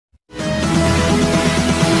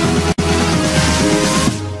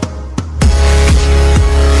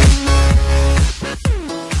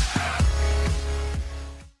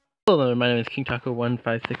Hello, my name is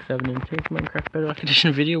KingTaco1567, and today's Minecraft Bedrock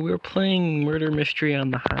Edition video, we're playing Murder Mystery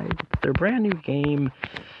on the Hive. It's their brand new game,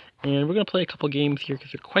 and we're going to play a couple games here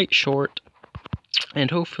because they're quite short, and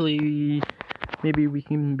hopefully, maybe we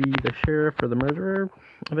can be the sheriff or the murderer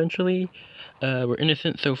eventually. We're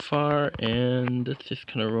innocent so far, and let's just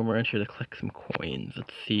kind of roam around here to collect some coins.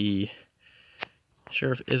 Let's see.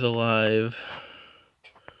 Sheriff is alive.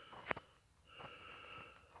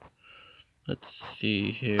 Let's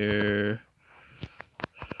see here.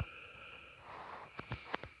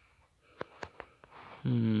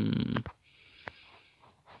 Kind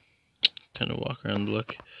of walk around and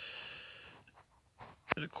look.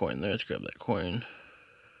 There's a coin there. Let's grab that coin.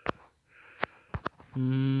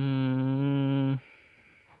 Who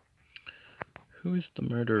is the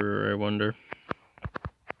murderer, I wonder?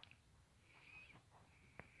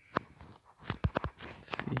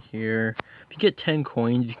 Let's see here. If you get 10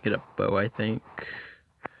 coins, you can get a bow, I think.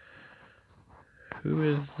 Who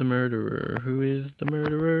is the murderer? Who is the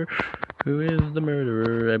murderer? Who is the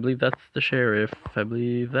murderer? I believe that's the sheriff. I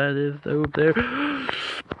believe that is over there.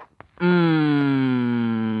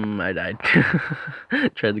 I died.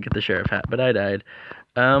 Tried to get the sheriff hat, but I died.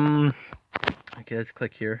 Okay, let's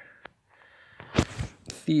click here.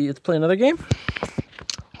 See, let's play another game.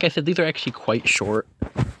 Like I said, these are actually quite short.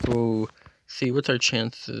 So, see, what's our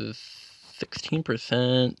chances?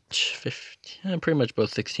 16%, 15, pretty much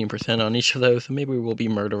both 16% on each of those. So maybe we'll be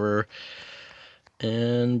murderer.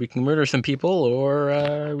 And we can murder some people,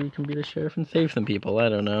 or we can be the sheriff and save some people. I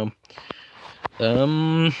don't know.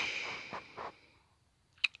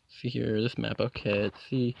 See here, this map. Okay, let's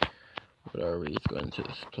see. What are we? Let's go into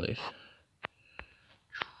this place.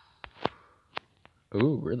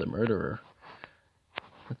 Ooh, we're the murderer.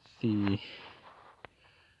 Let's see.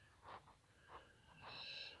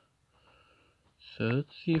 So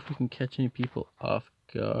let's see if we can catch any people off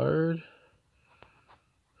guard.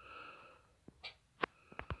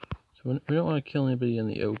 So we don't want to kill anybody in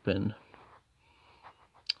the open.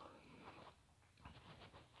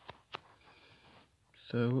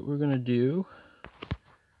 So what we're gonna do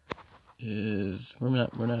is we're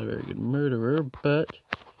not a very good murderer, but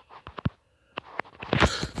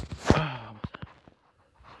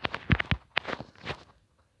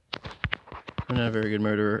we're not a very good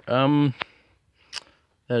murderer.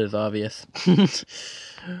 That is obvious.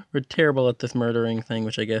 We're terrible at this murdering thing,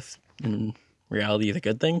 which I guess in reality is a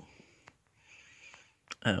good thing.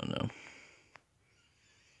 I don't know.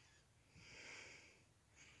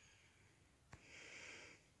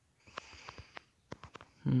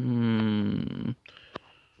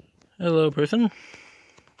 Hello, person.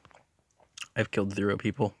 I've killed 0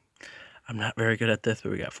 people. I'm not very good at this,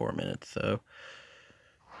 but we got 4 minutes, so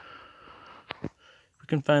we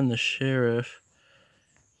can find the sheriff.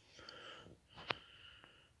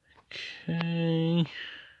 Okay.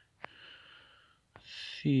 Let's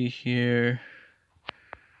see here.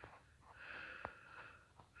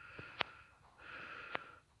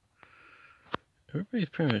 Everybody's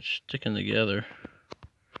pretty much sticking together.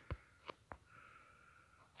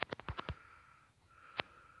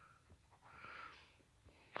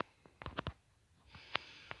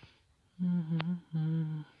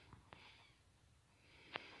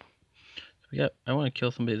 I want to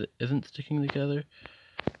kill somebody that isn't sticking together.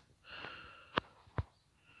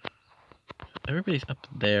 Everybody's up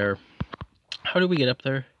there. How do we get up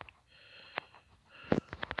there?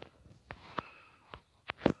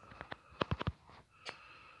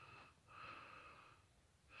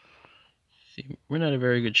 See, we're not a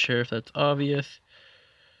very good sheriff, that's obvious.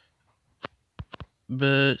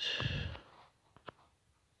 But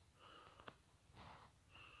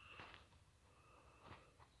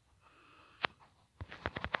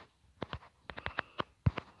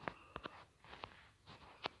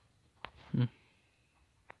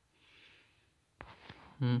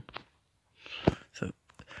so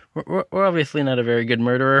we're obviously not a very good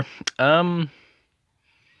murderer. Let's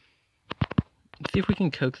see if we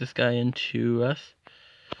can coax this guy into us.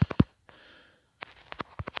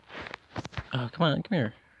 Oh, come on, come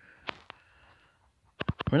here.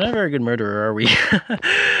 We're not a very good murderer, are we?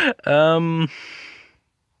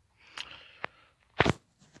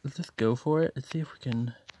 Let's just go for it. Let's see if we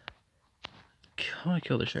can. I want to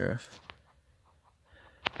kill the sheriff.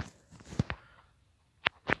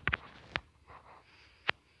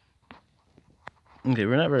 Okay,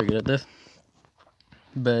 we're not very good at this,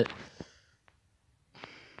 but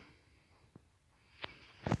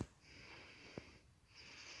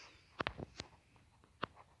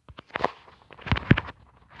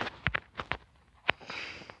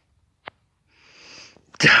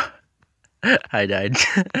I died.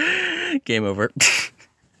 Game over.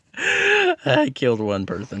 I killed one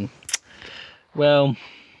person. Well,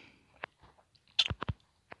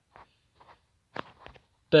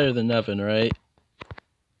 better than nothing, right?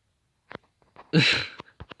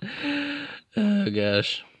 Oh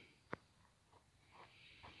gosh.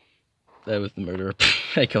 That was the murderer.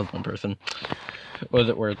 I killed one person. Was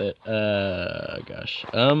it worth it? Gosh.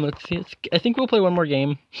 Let's see. I think we'll play one more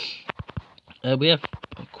game. We have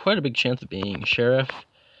quite a big chance of being sheriff.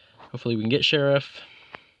 Hopefully we can get sheriff.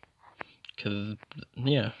 Cause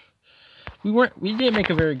yeah, we didn't make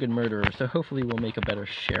a very good murderer, so hopefully we'll make a better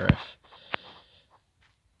sheriff.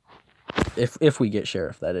 If we get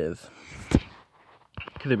sheriff, that is.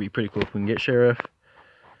 Cause it'd be pretty cool if we can get sheriff.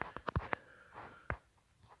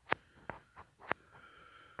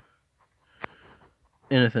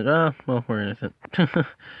 Innocent. Well, we're innocent.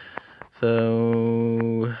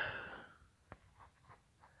 So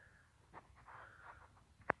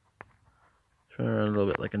turn around a little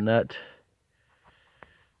bit like a nut.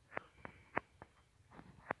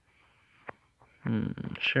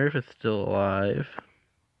 Sheriff is still alive.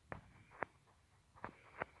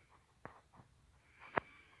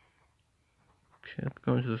 Okay, let's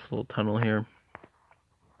go into this little tunnel here.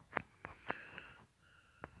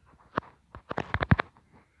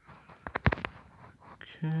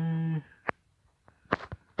 Okay.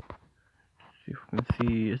 Let's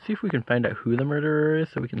see if we can find out who the murderer is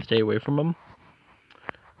so we can stay away from him.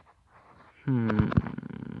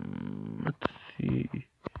 Let's see.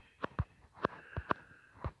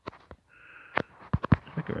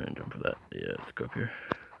 I can run and jump for that. Yeah, let's go up here.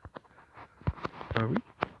 Are we?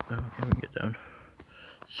 Oh, okay, we can get down.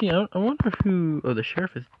 See, I wonder who... Oh, the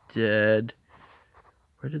sheriff is dead.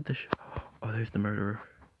 Where did the... Oh, there's the murderer.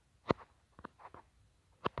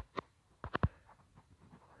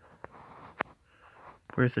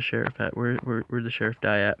 Where's the sheriff at? Where'd the sheriff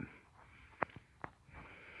die at?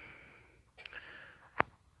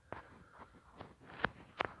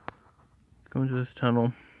 Go into this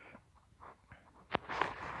tunnel.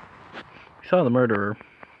 We saw the murderer.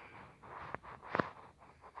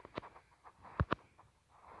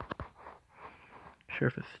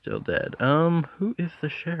 Sheriff is still dead. Who is the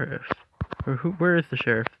sheriff? Or where is the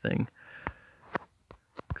sheriff thing?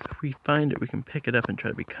 'Cause if we find it, we can pick it up and try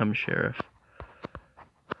to become sheriff.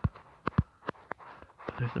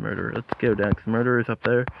 There's the murderer. Let's go down, because the murderer's up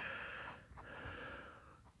there.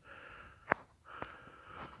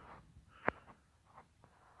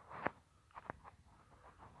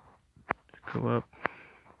 Let's go up.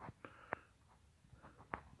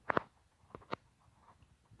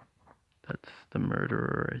 That's the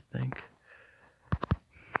murderer, I think.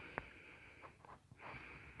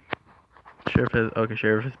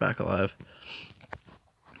 Sheriff is back alive.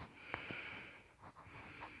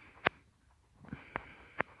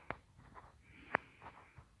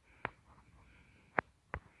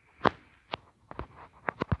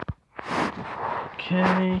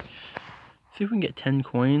 Okay, see if we can get 10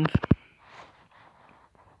 coins.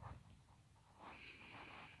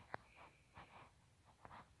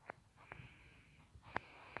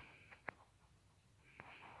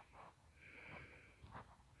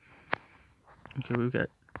 Okay, we've got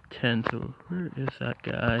 10, so where is that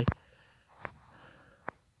guy?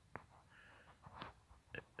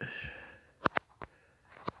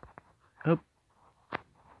 Oh,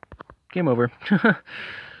 game over.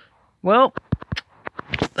 Well,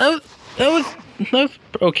 that was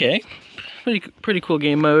okay. Pretty cool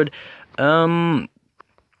game mode. So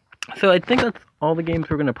I think that's all the games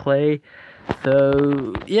we're gonna play.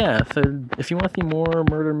 So yeah, so if you want to see more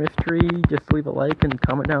murder mystery, just leave a like and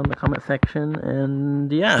comment down in the comment section.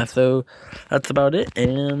 And yeah, so that's about it.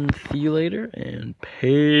 And see you later. And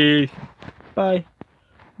peace. Bye.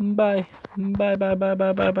 Bye. Bye. Bye. Bye.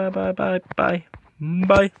 Bye. Bye. Bye. Bye. Bye.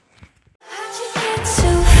 Bye.